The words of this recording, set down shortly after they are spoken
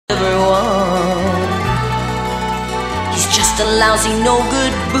everyone. He's just a lousy,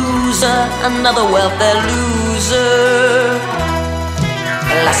 no-good boozer, another welfare loser.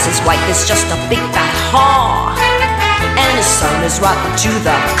 Alas, his wife is just a big fat whore, and his son is rotten to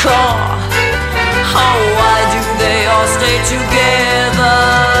the core. Oh, why do they all stay together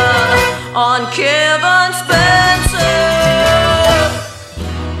on Kevin Spencer?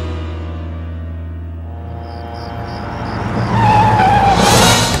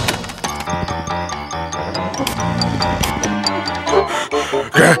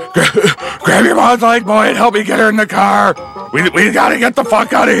 Grab your mom's leg, boy, and help me get her in the car. We gotta get the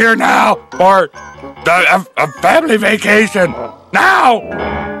fuck out of here now, or a family vacation now.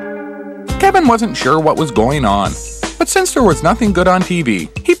 Kevin wasn't sure what was going on, but since there was nothing good on TV,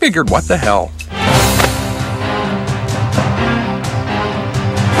 he figured what the hell.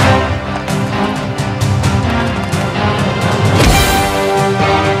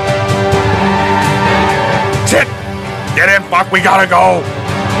 Sit! Get in, fuck, we gotta go!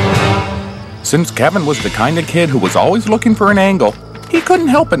 Since Kevin was the kind of kid who was always looking for an angle, he couldn't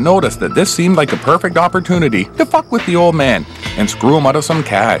help but notice that this seemed like a perfect opportunity to fuck with the old man and screw him out of some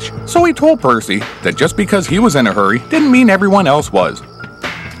cash. So he told Percy that just because he was in a hurry didn't mean everyone else was.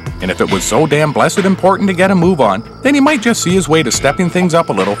 And if it was so damn blessed important to get a move on, then he might just see his way to stepping things up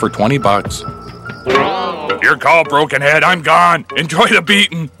a little for $20. Your call, Brokenhead, I'm gone. Enjoy the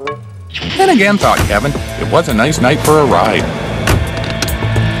beating. Then again, thought Kevin, it was a nice night for a ride.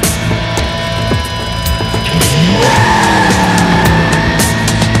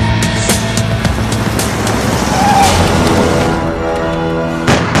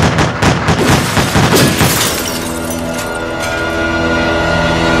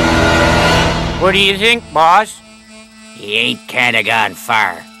 What do you think, boss? He ain't kinda gone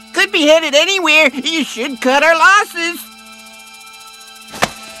far. Could be headed anywhere. You should cut our losses.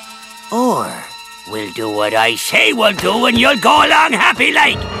 Or we'll do what I say we'll do and you'll go along happy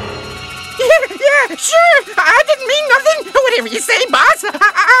like. Yeah, sure. I didn't mean nothing. Whatever you say, boss.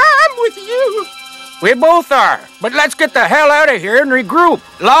 I'm with you. We both are. But let's get the hell out of here and regroup.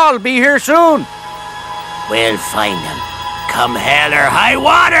 Law'll be here soon. We'll find them. Come hell or high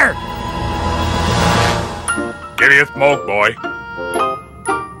water. Give me a smoke, boy.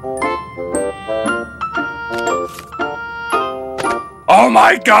 Oh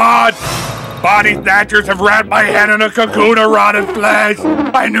my God! Body snatchers have wrapped my head in a cocoon of rotted flesh.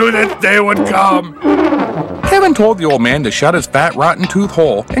 I knew this day would come. Kevin told the old man to shut his fat, rotten tooth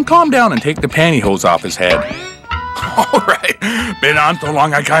hole and calm down and take the pantyhose off his head. All right, been on so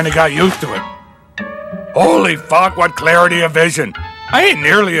long I kinda got used to it. Holy fuck, what clarity of vision. I ain't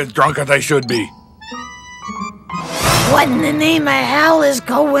nearly as drunk as I should be. What in the name of hell is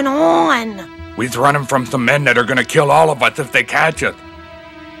going on? We's running from some men that are gonna kill all of us if they catch us.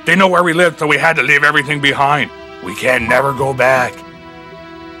 They know where we live, so we had to leave everything behind. We can never go back.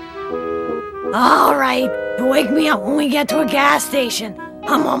 All right, wake me up when we get to a gas station.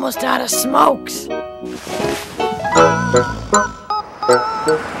 I'm almost out of smokes.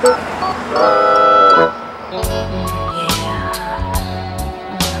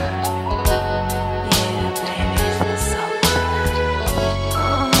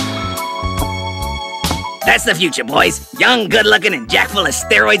 That's the future, boys. Young, good-looking, and jack full of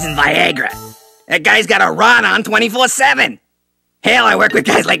steroids and Viagra. That guy's got a rod on 24/7. Hell, I work with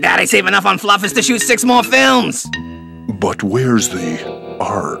guys like that. I save enough on fluffers to shoot 6 more films. But where's the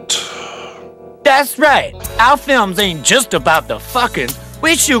art? That's right. Our films ain't just about the fucking.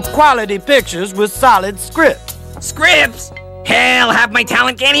 We shoot quality pictures with solid script. Scripts? Hell, half my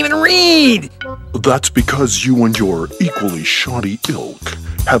talent can't even read. That's because you and your equally shoddy ilk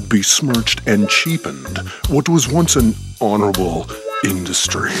have besmirched and cheapened what was once an honorable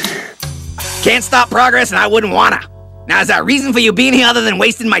industry. Can't stop progress and I wouldn't wanna. Now, is there a reason for you being here other than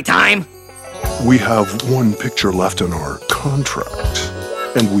wasting my time? We have one picture left in our contract,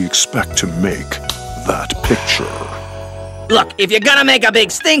 and we expect to make that picture. Look, if you're gonna make a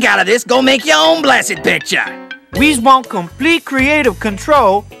big stink out of this, go make your own blessed picture. We want complete creative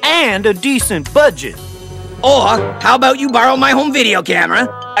control and a decent budget. Or, how about you borrow my home video camera,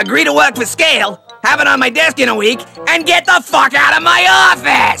 agree to work for scale, have it on my desk in a week, and get the fuck out of my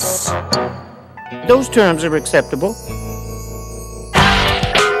office! Those terms are acceptable.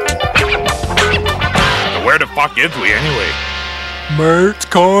 Where the fuck is we anyway? Mert's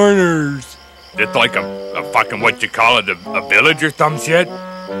Corners. It's like a fucking what you call it, a village or some shit?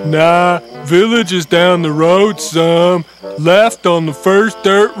 Nah, village is down the road some. Left on the first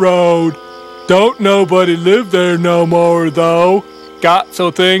dirt road. Don't nobody live there no more though. Got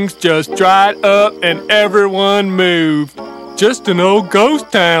so things just dried up and everyone moved. just an old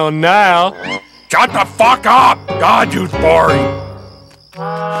ghost town now. Shut the fuck up! God, you's boring.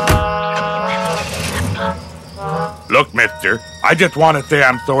 Look, mister, I just want to say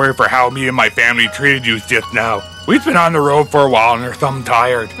I'm sorry for how me and my family treated you just now. We've been on the road for a while and are some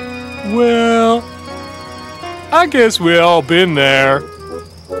tired. Well, I guess we all been there.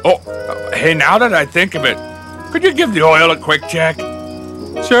 Oh, hey, now that I think of it, could you give the oil a quick check?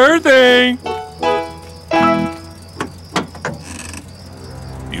 Sure thing.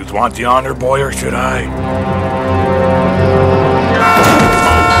 You want the honor, boy, or should I?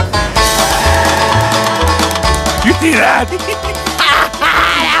 You see that?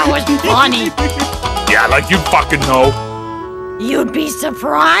 That was funny. Yeah, like you fucking know. You'd be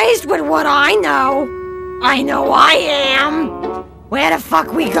surprised with what I know. I know I am. Where the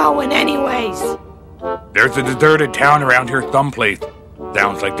fuck we going anyways? There's a deserted town around here someplace.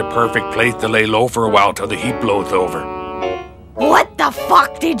 Sounds like the perfect place to lay low for a while till the heat blows over. What the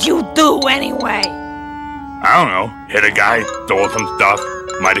fuck did you do anyway? I don't know. Hit a guy, stole some stuff,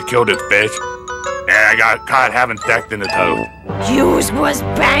 might have killed his fish. And I got caught having sex in his house. Yous was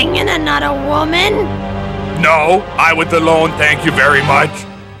banging another woman? No, I was alone, thank you very much.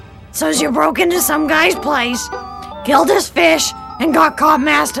 So's you broke into some guy's place, killed his fish, and got caught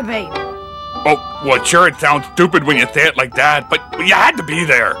masturbating. Oh, well, sure, it sounds stupid when you say it like that, but you had to be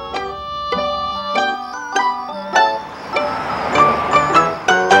there.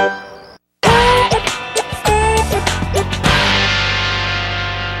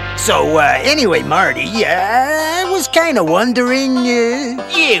 So, anyway, Marty, I was kind of wondering,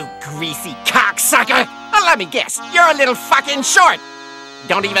 You greasy cocksucker! Let me guess, you're a little fucking short.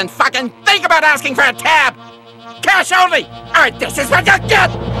 Don't even fucking think about asking for a tab. Cash only, or this is what you get!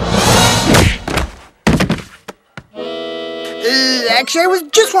 Actually, I was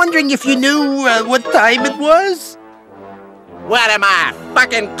just wondering if you knew, what time it was? What am I, a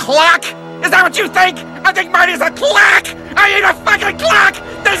fucking clock? Is that what you think? I think Marty's a clock! I ain't a fucking clock!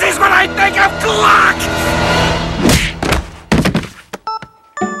 This is what I think of clock!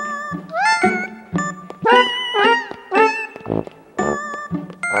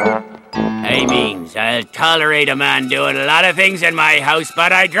 I means, I'll tolerate a man doing a lot of things in my house,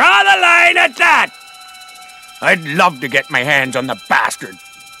 but I draw the line at that! I'd love to get my hands on the bastard.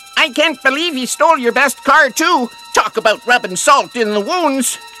 I can't believe he stole your best car, too. Talk about rubbing salt in the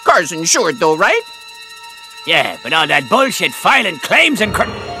wounds. Car's insured, though, right? Yeah, but all that bullshit filing claims and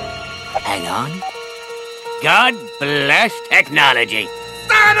Hang on. God bless technology.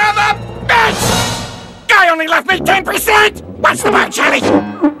 Son of a bitch! Guy only left me 10%! What's the bar, Charlie?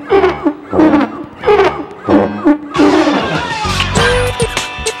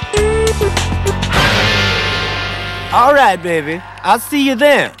 All right, baby. I'll see you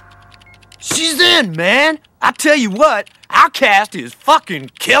then. She's in, man. I tell you what, our cast is fucking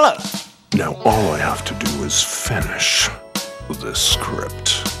killer. Now all I have to do is finish this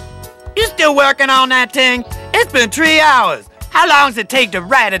script. You still working on that thing? It's been 3 hours. How long does it take to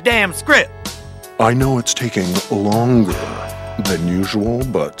write a damn script? I know it's taking longer than usual,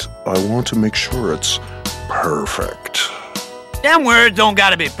 but I want to make sure it's perfect. Them words don't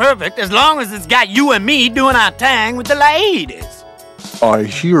gotta be perfect as long as it's got you and me doing our thing with the ladies. I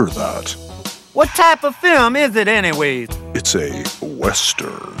hear that. What type of film is it anyways? It's a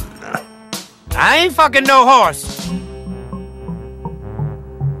Western. I ain't fucking no horse.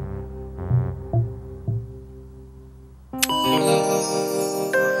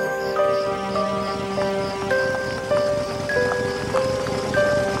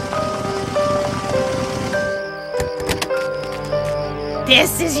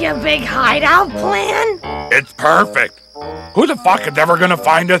 This is your big hideout plan? It's perfect. Who the fuck is ever gonna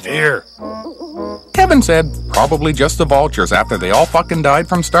find us here? Kevin said probably just the vultures after they all fucking died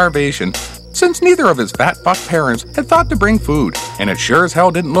from starvation, since neither of his fat fuck parents had thought to bring food, and it sure as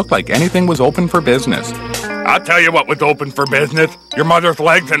hell didn't look like anything was open for business. I'll tell you what was open for business. Your mother's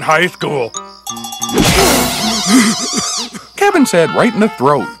legs in high school. Kevin said right in the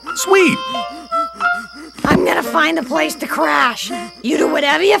throat. Sweet. I'm gonna find a place to crash. You do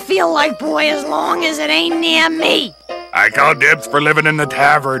whatever you feel like, boy, as long as it ain't near me. I call dibs for living in the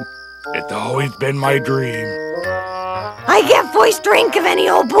tavern. It's always been my dream. I get first drink of any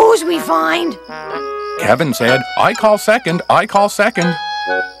old booze we find. Kevin said, I call second, I call second.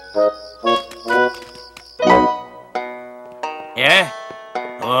 Yeah?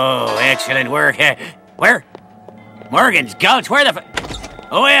 Oh, excellent work. Where? Morgan's Gulch, where the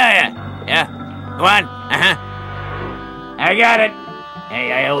Oh, yeah. Yeah. Go on. I got it.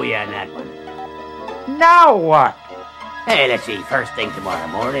 Hey, I owe you on that one. Now what? Hey, let's see. First thing tomorrow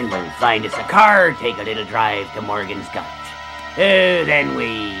morning, we'll find us a car, take a little drive to Morgan's Gulch. Then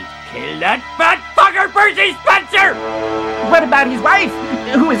we kill that fat fucker, Percy Spencer! What about his wife,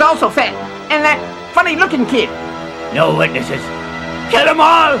 who is also fat, and that funny-looking kid? No witnesses. Kill them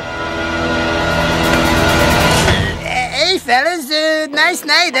all! Hey, fellas, nice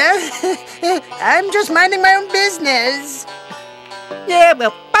night, huh? I'm just minding my own business. Yeah,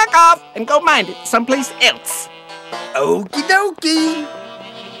 well, back off and go mind it someplace else. Okie dokie.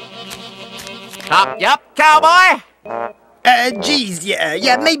 Yup, cowboy. Geez,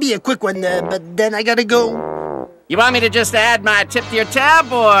 yeah, maybe a quick one, but then I gotta go. You want me to just add my tip to your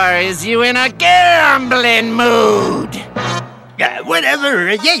tab, or is you in a gambling mood?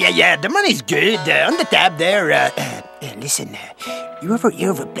 Whatever. Yeah. The money's good. On the tab there. Listen, you ever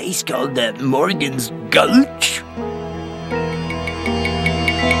hear of a place called Morgan's Gulch?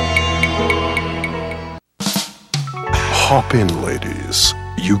 Hop in, ladies.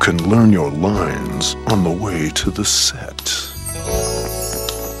 You can learn your lines on the way to the set.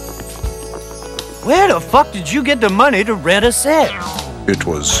 Where the fuck did you get the money to rent a set? It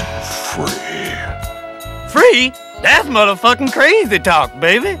was free. Free? That's motherfucking crazy talk,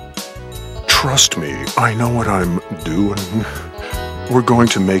 baby. Trust me, I know what I'm doing. We're going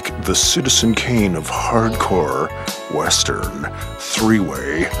to make the Citizen Kane of hardcore Western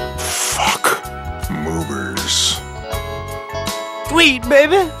three-way fuck movers. Sweet,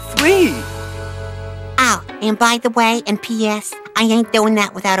 baby, sweet. Oh, and by the way, and P.S., I ain't doing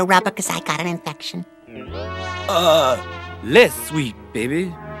that without a rubber because I got an infection. Less sweet,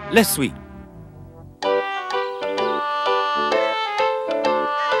 baby. Less sweet.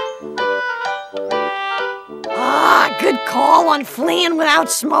 Good call on fleeing without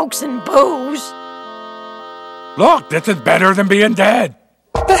smokes and booze. Look, this is better than being dead.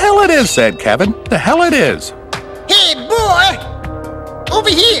 The hell it is, said Kevin. The hell it is. Hey, boy! Over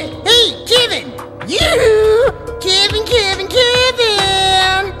here! Hey, Kevin! You! Kevin!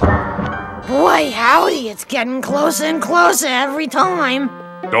 Boy, howdy, it's getting closer and closer every time.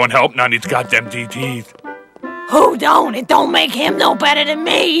 Don't help none, he's got them DTs. Who don't? It don't make him no better than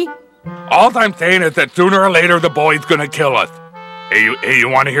me. All I'm saying is that sooner or later the boy's gonna kill us. Hey, you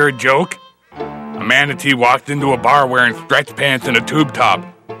wanna hear a joke? A manatee walks into a bar wearing stretch pants and a tube top.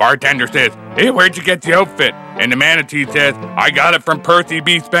 Bartender says, "Hey, where'd you get the outfit?" And the manatee says, "I got it from Percy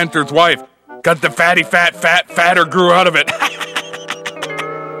B. Spencer's wife, 'cause the fatter grew out of it."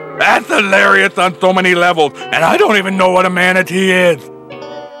 That's hilarious on so many levels, and I don't even know what a manatee is.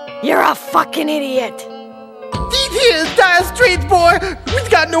 You're a fucking idiot. These here's dire straits, boy. We've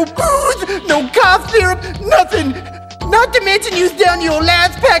got no booze, no cough syrup, nothing. Not to mention use down your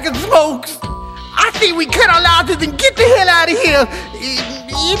last pack of smokes. I say we cut our losses and get the hell out of here.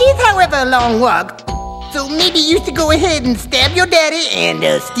 It is, however, a long walk. So maybe you should go ahead and stab your daddy and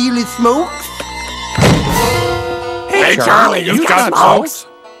steal his smokes. Hey, Charlie, you got smokes?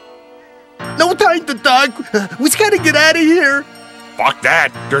 No time to talk. We just gotta get out of here. Fuck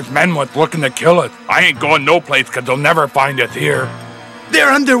that. There's men what's looking to kill us. I ain't going no place because they'll never find us here.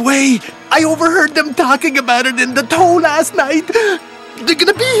 They're underway. I overheard them talking about it in the tow last night. They're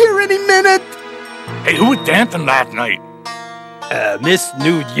gonna be here any minute. Hey, who was dancing last night? Miss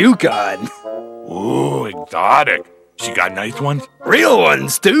Nude Yukon. Ooh, exotic. She got nice ones? Real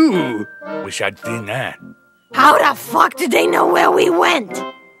ones, too. Wish I'd seen that. How the fuck did they know where we went?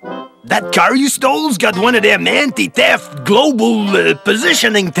 That car you stole's got one of them anti-theft global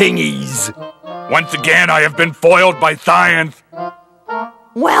positioning thingies. Once again, I have been foiled by science.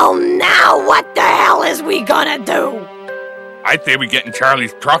 Well, now what the hell is we gonna do? I say we get in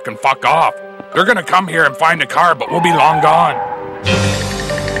Charlie's truck and fuck off. They're gonna come here and find the car, but we'll be long gone.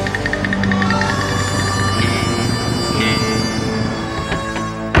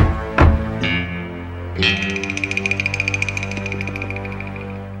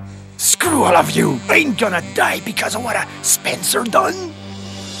 Screw all of you. I ain't gonna die because of what a Spencer done.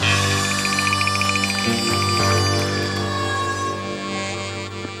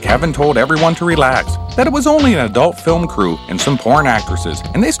 Kevin told everyone to relax, that it was only an adult film crew and some porn actresses,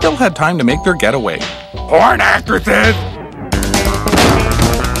 and they still had time to make their getaway. Porn actresses?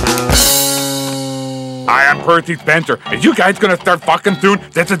 Hi, I'm Percy Spencer. Is you guys gonna start fucking soon?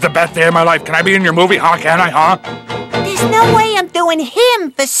 This is the best day of my life. Can I be in your movie? Huh? Can I, huh? There's no way I'm doing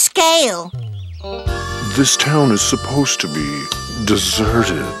him for scale. This town is supposed to be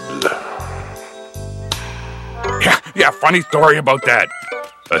deserted. Yeah, funny story about that.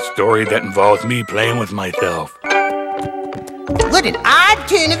 A story that involves me playing with myself. What an odd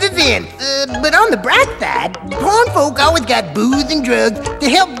turn of events. But on the bright side, porn folk always got booze and drugs to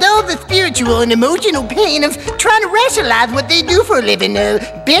help dull the spiritual and emotional pain of trying to rationalize what they do for a living,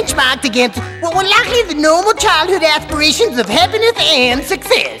 benchmarked against what were likely the normal childhood aspirations of happiness and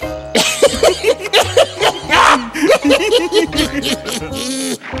success.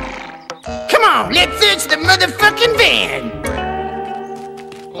 Come on, let's search the motherfucking van.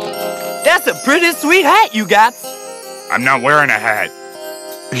 That's a pretty sweet hat you got. I'm not wearing a hat.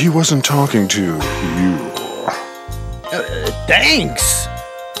 He wasn't talking to you. Thanks.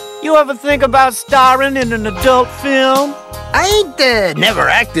 You ever think about starring in an adult film? I ain't never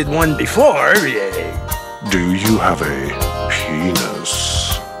acted one before. Do you have a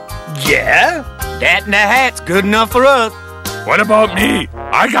penis? Yeah. That and a hat's good enough for us. What about me?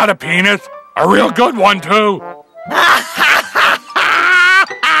 I got a penis. A real good one, too.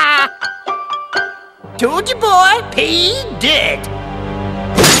 Told you, boy, P. Dick.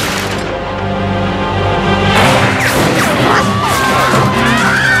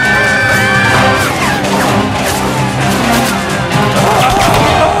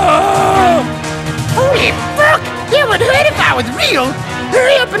 Holy fuck! That would hurt if I was real.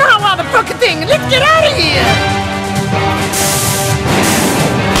 Hurry up and hot the fucking thing and let's get out of here.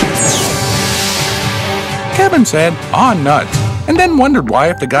 Kevin said, "Aw, nuts," and then wondered why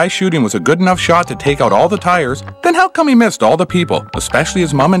if the guy shooting was a good enough shot to take out all the tires, then how come he missed all the people, especially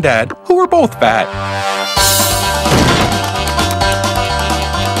his mom and dad, who were both fat.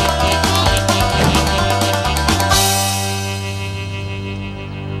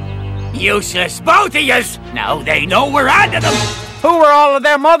 Useless, both of yous! Now they know we're onto them! Who were all of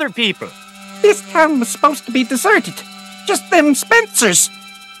them other people? This town was supposed to be deserted. Just them Spencers.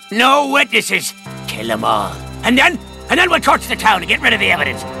 No witnesses. Kill them all. And then we'll torch the town to get rid of the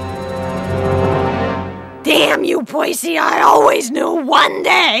evidence. Damn you, Boise, I always knew one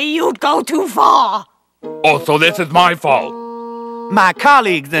day you'd go too far. Oh, so this is my fault. My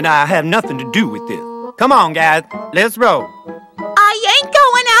colleagues and I have nothing to do with this. Come on, guys, let's roll. I ain't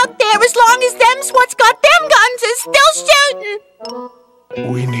going out there as long as them's what's got them guns is still shooting.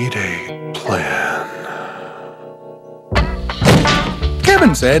 We need a plan.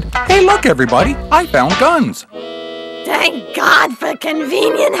 Kevin said, "Hey, look, everybody, I found guns." Thank God for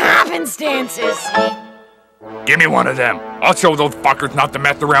convenient happenstances. Give me one of them. I'll show those fuckers not to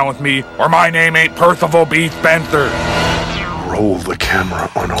mess around with me, or my name ain't Percival B. Spencer. Roll the camera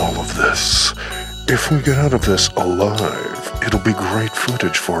on all of this. If we get out of this alive, it'll be great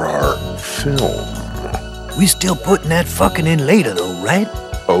footage for our film. We still putting that fucking in later, though, right?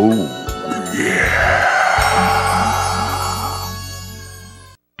 Oh, yeah.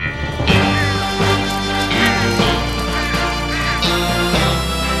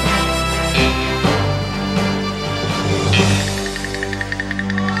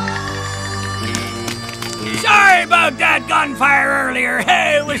 Sorry about that gunfire earlier.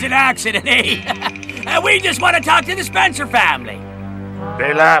 It was an accident, eh? We just want to talk to the Spencer family.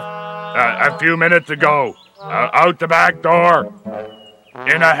 They left a few minutes ago. Out the back door.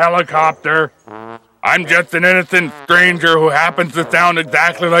 In a helicopter. I'm just an innocent stranger who happens to sound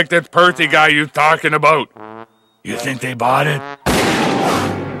exactly like this Percy guy you're talking about. You think they bought it?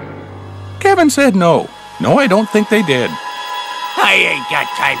 Kevin said no. No, I don't think they did. I ain't got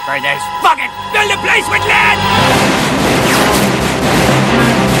time for this. Fuck it! Fill the place with lead!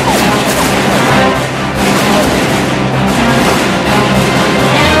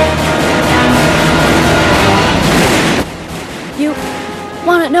 You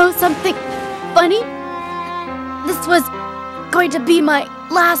want to know something funny? This was going to be my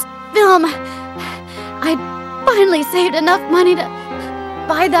last film. I'd finally saved enough money to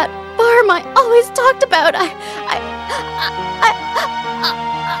buy that farm I always talked about.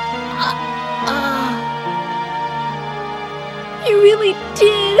 You really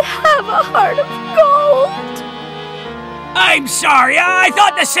did have a heart of gold. I'm sorry, I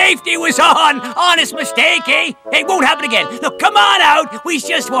thought the safety was on. Honest mistake, eh? It won't happen again. Look, come on out. We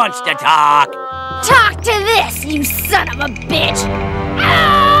just wants to talk. Talk to this, you son of a bitch!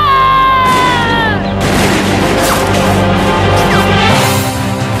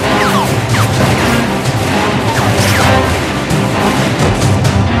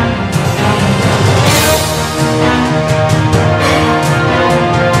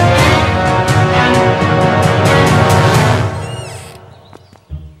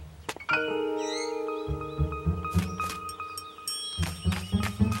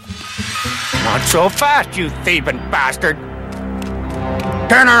 Not so fast, you thieving bastard!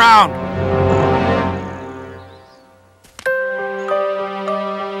 Turn around!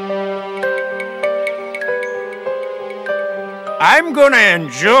 I'm gonna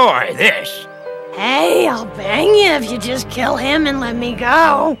enjoy this. Hey, I'll bang you if you just kill him and let me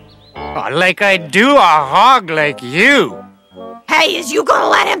go. Oh, like I do a hog like you. Hey, is you gonna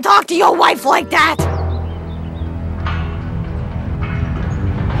let him talk to your wife like that?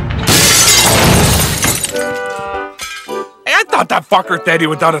 Hey, I thought that fucker said he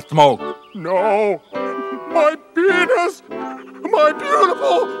was out of smoke. No! My penis! My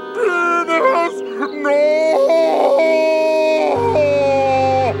beautiful penis! No!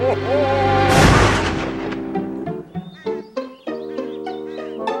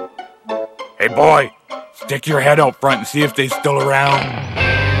 Hey, boy, stick your head out front and see if they're still around.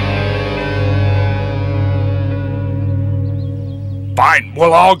 Fine,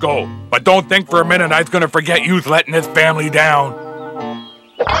 we'll all go. But don't think for a minute I was gonna forget you's letting this family down.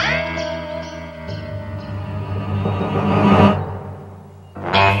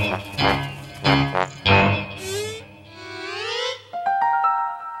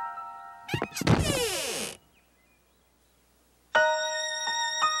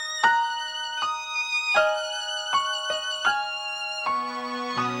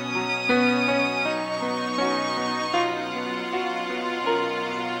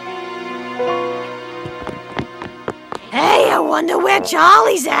 Hey, I wonder where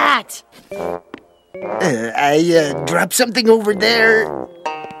Charlie's at. I dropped something over there.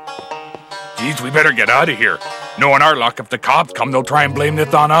 Geez, we better get out of here. Knowing our luck, if the cops come, they'll try and blame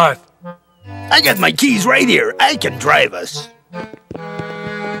this on us. I got my keys right here. I can drive us.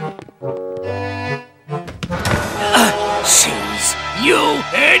 Jeez, you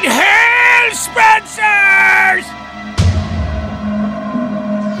in hell, Spencers!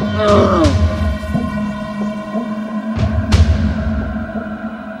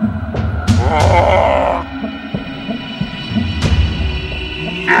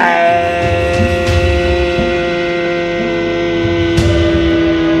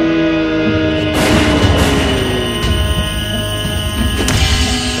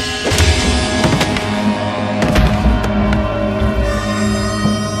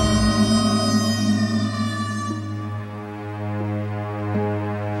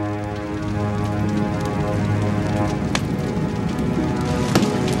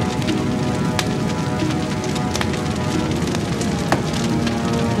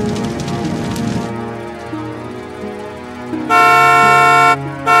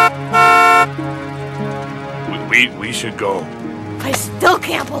 We should go. I still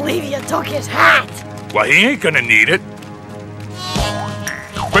can't believe you took his hat. Well, he ain't gonna need it.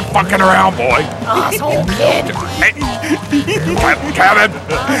 Quit fucking around, boy. Asshole kid. Hey, Kevin,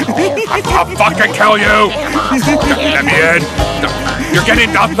 I'll fucking kill you. Let me in. You're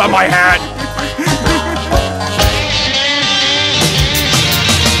getting dust on my hat.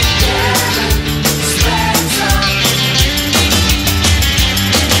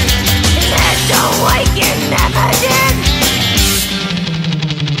 Like you never did.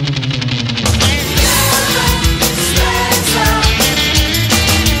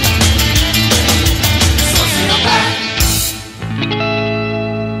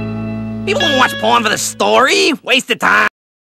 People don't watch porn for the story. Waste of time.